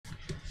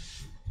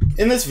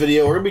In this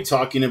video, we're going to be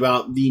talking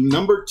about the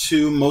number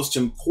 2 most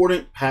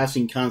important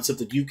passing concept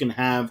that you can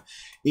have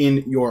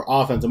in your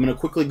offense. I'm going to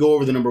quickly go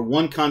over the number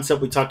 1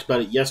 concept. We talked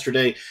about it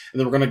yesterday, and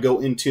then we're going to go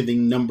into the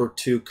number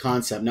 2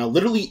 concept. Now,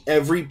 literally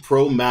every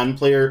pro Madden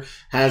player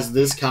has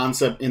this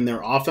concept in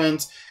their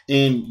offense,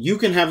 and you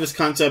can have this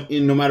concept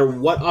in no matter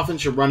what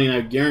offense you're running.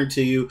 I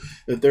guarantee you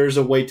that there's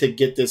a way to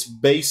get this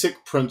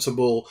basic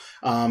principle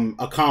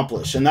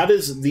accomplished, and that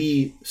is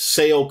the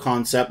sail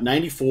concept,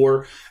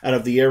 94 out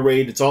of the air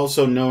raid. It's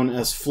also known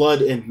as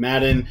flood in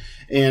Madden,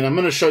 and I'm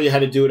going to show you how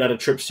to do it out of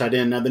trips tight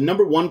end. Now, the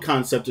number 1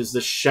 concept is the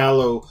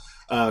shallow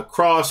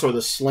cross, or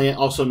the slant,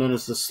 also known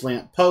as the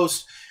slant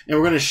post. And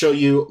we're going to show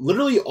you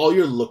literally all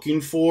you're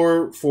looking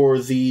for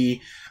the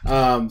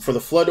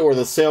flood or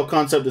the sail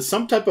concept is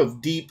some type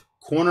of deep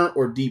corner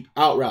or deep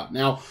out route.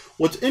 Now,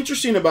 what's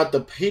interesting about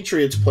the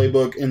Patriots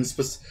playbook, and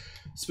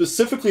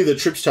specifically the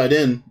trips tight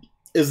end,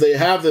 is they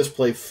have this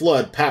play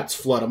flood, Pat's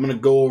flood. I'm going to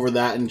go over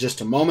that in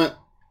just a moment.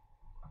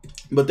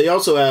 But they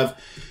also have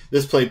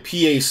this play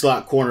PA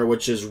slot corner,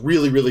 which is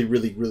really, really,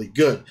 really, really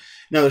good.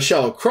 Now, the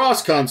shallow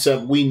cross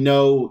concept we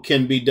know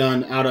can be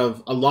done out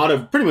of a lot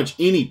of pretty much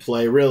any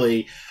play,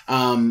 really.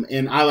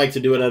 And I like to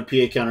do it out of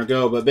PA counter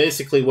go. But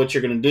basically what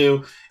you're going to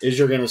do is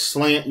you're going to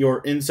slant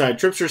your inside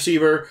trips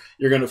receiver,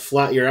 you're going to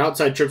flat your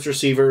outside trips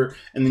receiver,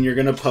 and then you're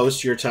going to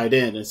post your tight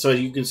end. And so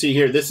you can see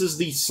here, this is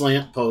the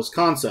slant post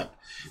concept.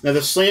 Now,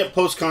 the slant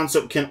post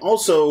concept can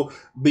also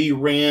be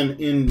ran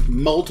in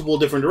multiple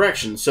different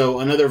directions. So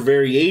another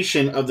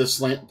variation of the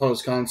slant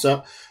post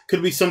concept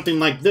could be something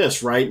like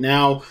this. Right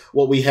now,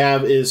 what we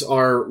have is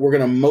we're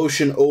going to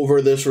motion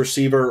over this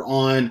receiver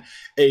on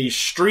a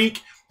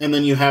streak, and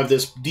then you have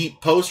this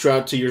deep post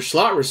route to your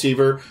slot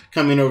receiver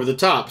coming over the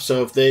top.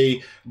 So if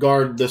they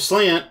guard the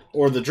slant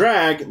or the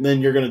drag,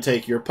 then you're going to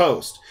take your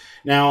post.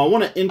 Now, I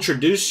want to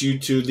introduce you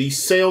to the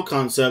sail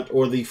concept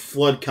or the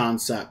flood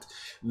concept.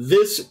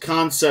 This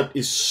concept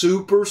is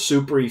super,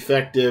 super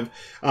effective,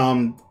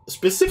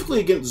 specifically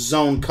against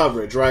zone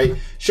coverage, right?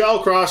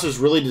 Shallow cross is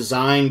really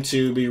designed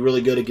to be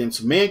really good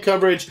against man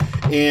coverage,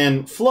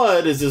 and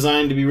flood is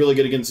designed to be really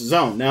good against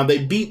zone. Now,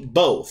 they beat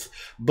both,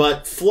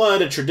 but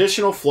flood, a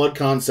traditional flood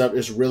concept,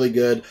 is really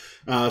good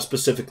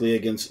specifically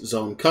against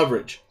zone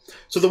coverage.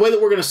 So the way that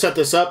we're going to set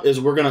this up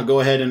is we're going to go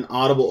ahead and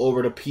audible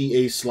over to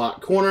PA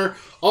slot corner.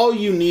 All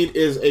you need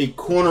is a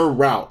corner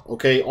route,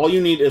 okay? All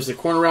you need is a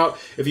corner route.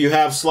 If you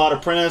have slot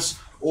apprentice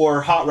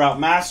or hot route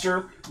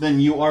master, then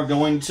you are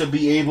going to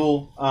be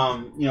able,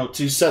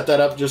 to set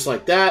that up just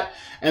like that.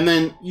 And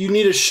then you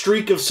need a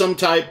streak of some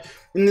type.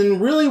 And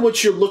then really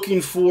what you're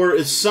looking for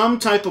is some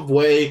type of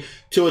way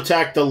to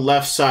attack the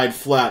left side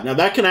flat. Now,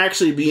 that can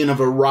actually be in a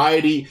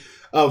variety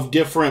of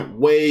different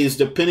ways,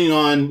 depending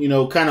on,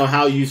 kind of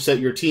how you set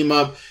your team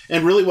up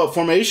and really what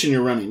formation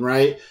you're running,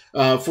 right?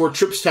 For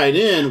trips tight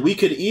end, we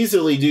could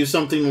easily do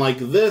something like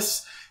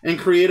this and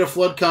create a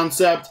flood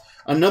concept.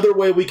 Another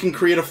way we can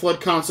create a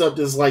flood concept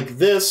is like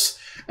this.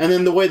 And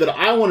then the way that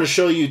I want to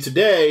show you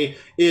today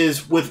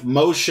is with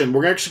motion.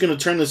 We're actually going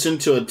to turn this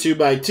into a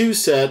 2x2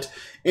 set.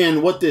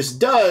 And what this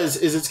does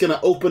is it's going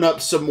to open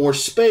up some more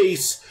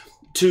space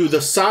to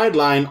the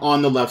sideline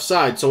on the left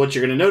side. So what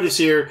you're going to notice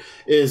here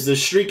is the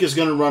streak is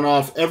going to run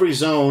off every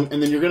zone,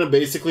 and then you're going to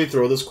basically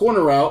throw this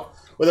corner route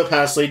with a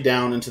pass laid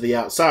down into the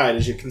outside,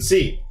 as you can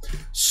see.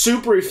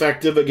 Super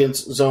effective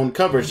against zone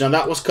coverage. Now,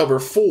 that was cover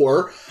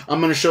 4. I'm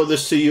going to show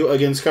this to you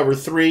against cover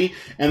 3,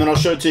 and then I'll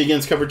show it to you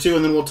against cover 2,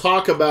 and then we'll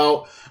talk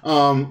about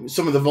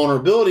some of the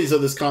vulnerabilities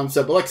of this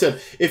concept. But like I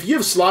said, if you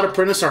have slot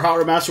apprentice or hot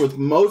route master, which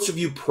most of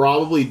you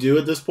probably do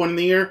at this point in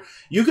the year,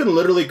 you can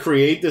literally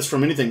create this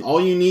from anything.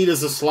 All you need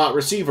is a slot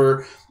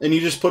receiver, and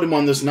you just put him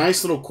on this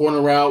nice little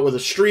corner route with a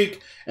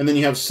streak, and then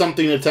you have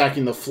something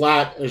attacking the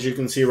flat, as you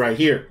can see right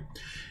here.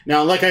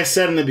 Now, like I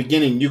said in the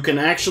beginning, you can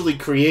actually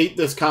create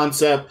this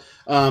concept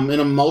in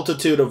a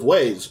multitude of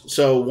ways.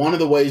 So one of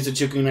the ways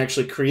that you can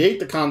actually create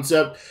the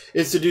concept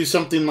is to do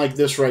something like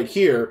this right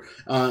here.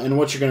 And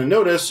what you're going to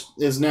notice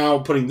is now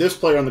putting this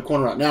player on the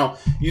corner route. Now,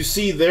 you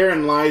see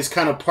therein lies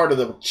kind of part of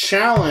the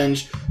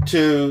challenge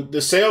to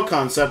the sail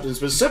concept, and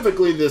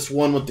specifically this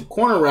one with the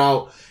corner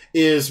route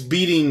is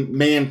beating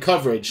man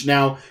coverage.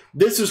 Now,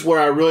 this is where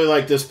I really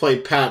like this play,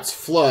 Pat's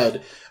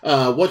flood.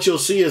 What you'll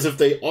see is if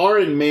they are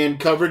in man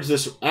coverage,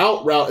 this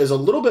out route is a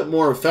little bit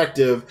more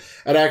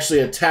effective at actually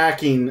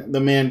attacking the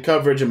man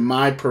coverage, in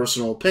my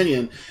personal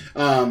opinion.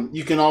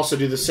 You can also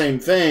do the same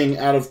thing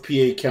out of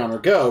PA counter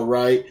go,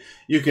 right?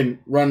 You can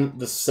run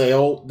the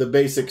sail, the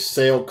basic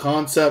sail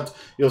concept.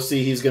 You'll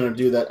see he's going to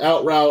do that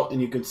out route, and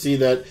you can see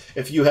that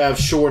if you have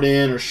short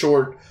in or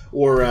short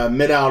or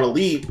mid out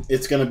elite,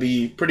 it's going to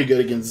be pretty good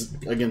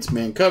against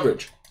man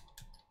coverage.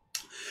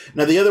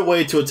 Now, the other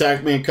way to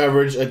attack man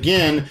coverage,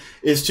 again,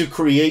 is to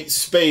create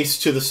space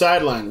to the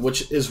sideline,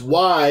 which is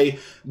why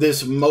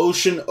this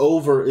motion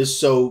over is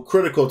so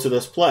critical to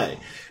this play.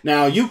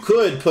 Now, you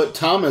could put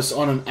Thomas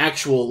on an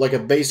actual, like a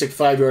basic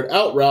 5-yard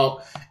out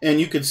route, and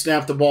you could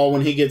snap the ball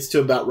when he gets to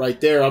about right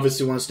there.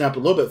 Obviously, you want to snap a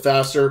little bit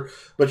faster,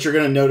 but you're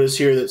going to notice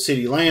here that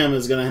CeeDee Lamb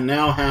is going to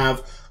now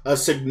have a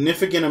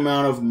significant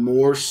amount of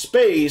more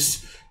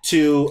space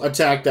to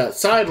attack that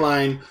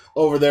sideline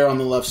over there on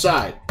the left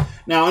side.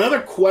 Now, another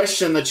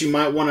question that you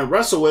might want to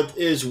wrestle with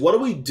is, what do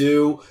we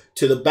do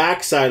to the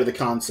backside of the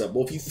concept?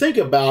 Well, if you think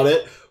about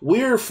it,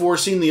 we're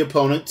forcing the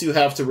opponent to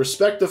have to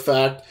respect the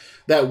fact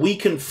that we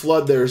can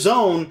flood their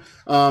zone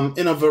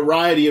in a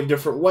variety of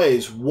different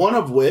ways. One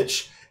of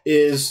which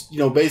is,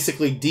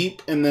 basically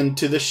deep and then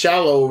to the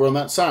shallow over on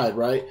that side,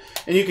 right?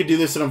 And you could do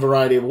this in a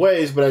variety of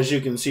ways, but as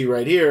you can see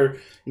right here,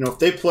 if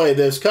they play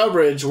this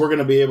coverage, we're going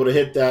to be able to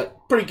hit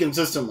that pretty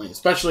consistently,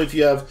 especially if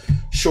you have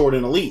short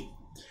and elite.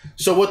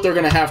 So what they're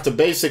going to have to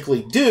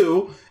basically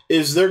do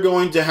is they're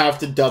going to have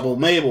to double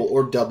Mabel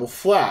or double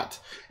flat.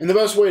 And the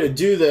best way to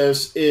do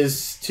this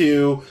is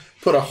to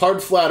put a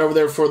hard flat over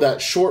there for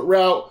that short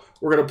route.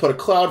 We're going to put a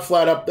cloud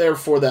flat up there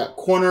for that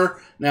corner.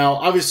 Now,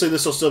 obviously,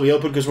 this will still be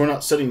open because we're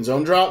not setting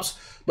zone drops.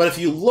 But if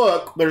you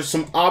look, there's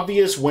some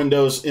obvious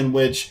windows in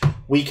which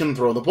we can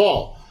throw the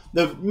ball.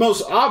 The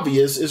most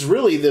obvious is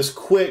really this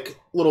quick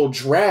little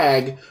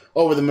drag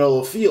over the middle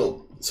of the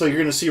field. So you're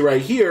going to see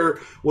right here,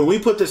 when we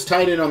put this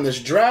tight end on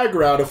this drag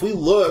route, if we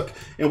look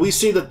and we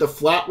see that the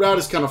flat route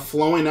is kind of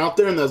flowing out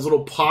there in that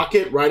little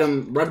pocket right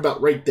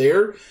about right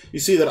there, you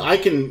see that I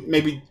can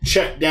maybe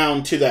check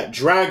down to that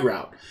drag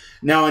route.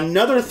 Now,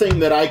 another thing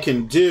that I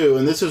can do,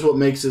 and this is what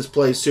makes this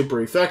play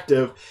super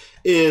effective,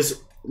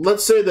 is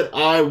let's say that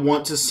I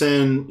want to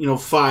send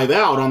 5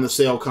 out on the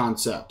sail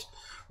concept,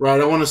 right?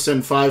 I want to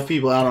send 5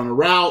 people out on a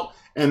route,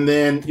 and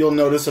then you'll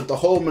notice that the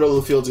whole middle of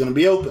the field is going to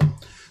be open.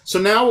 So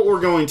now what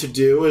we're going to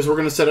do is we're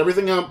going to set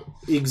everything up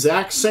the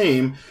exact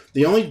same.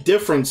 The only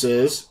difference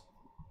is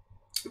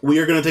we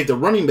are going to take the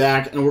running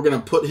back and we're going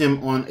to put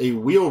him on a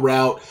wheel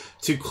route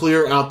to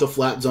clear out the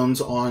flat zones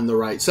on the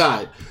right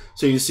side.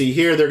 So you see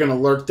here, they're going to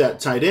lurk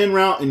that tight end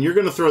route, and you're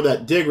going to throw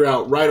that dig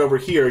route right over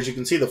here. As you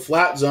can see, the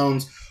flat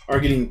zones are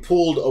getting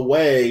pulled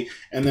away,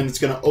 and then it's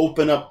going to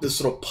open up this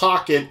little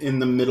pocket in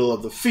the middle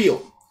of the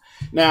field.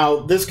 Now,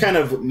 this kind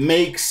of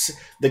makes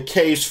the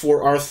case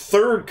for our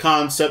third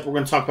concept we're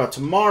going to talk about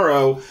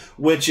tomorrow,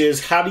 which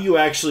is how do you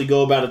actually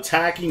go about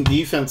attacking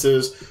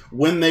defenses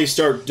when they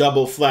start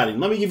double flatting.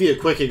 Let me give you a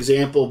quick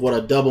example of what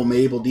a double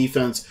Mabel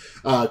defense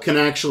can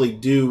actually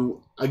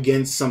do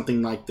against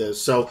something like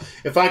this. So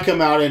if I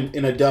come out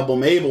in a double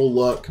Mabel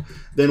look,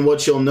 then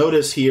what you'll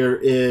notice here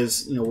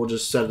is, we'll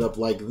just set it up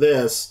like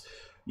this.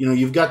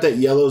 You've got that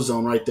yellow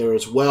zone right there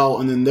as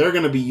well, and then they're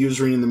going to be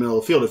usering in the middle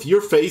of the field. If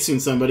you're facing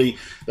somebody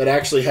that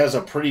actually has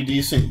a pretty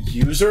decent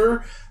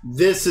user,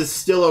 this is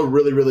still a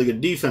really, really good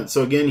defense.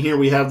 So again, here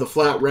we have the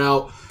flat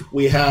route.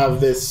 We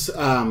have this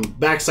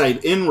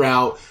backside in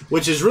route,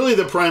 which is really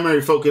the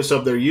primary focus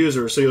of their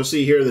user. So you'll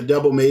see here the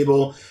double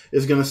Mabel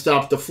is going to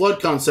stop the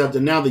flood concept,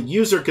 and now the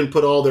user can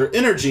put all their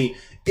energy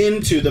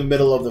into the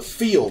middle of the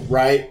field,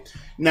 right?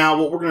 Now,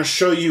 what we're going to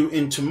show you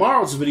in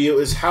tomorrow's video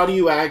is how do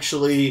you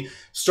actually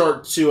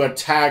start to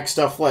attack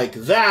stuff like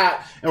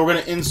that, and we're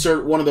going to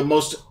insert one of the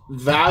most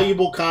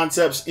valuable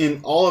concepts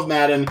in all of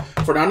Madden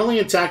for not only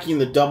attacking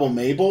the double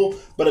Mabel,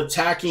 but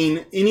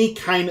attacking any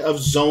kind of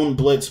zone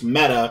blitz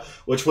meta,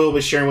 which we'll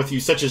be sharing with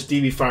you, such as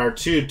DB Fire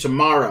 2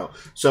 tomorrow.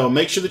 So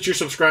make sure that you're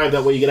subscribed,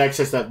 that way you get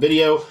access to that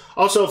video.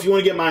 Also, if you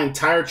want to get my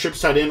entire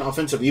Trips Tight End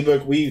offensive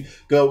ebook, we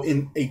go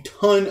in a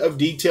ton of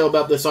detail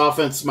about this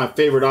offense. It's my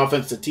favorite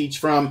offense to teach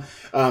from.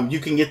 You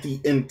can get the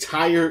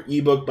entire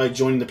ebook by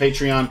joining the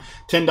Patreon.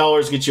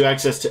 $10 gets you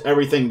access to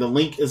everything. The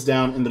link is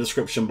down in the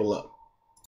description below.